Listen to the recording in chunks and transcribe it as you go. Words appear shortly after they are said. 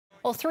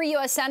Well, 3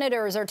 U.S.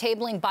 senators are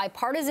tabling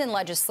bipartisan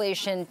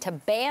legislation to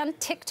ban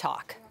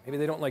TikTok. Maybe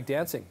they don't like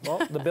dancing.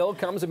 Well, the bill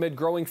comes amid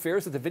growing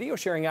fears that the video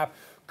sharing app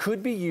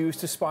could be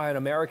used to spy on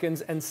Americans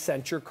and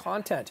censure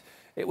content.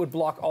 It would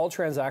block all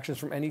transactions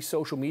from any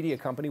social media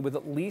company with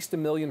at least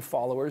 1 million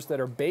followers that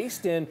are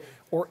based in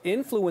or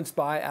influenced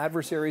by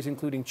adversaries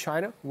including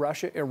China,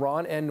 Russia,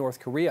 Iran, and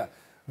North Korea.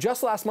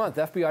 Just last month,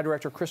 FBI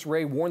Director Chris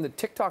Wray warned that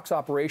TikTok's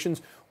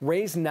operations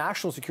raise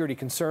national security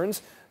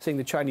concerns, saying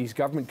the Chinese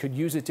government could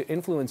use it to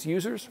influence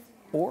users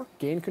or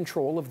gain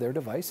control of their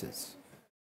devices.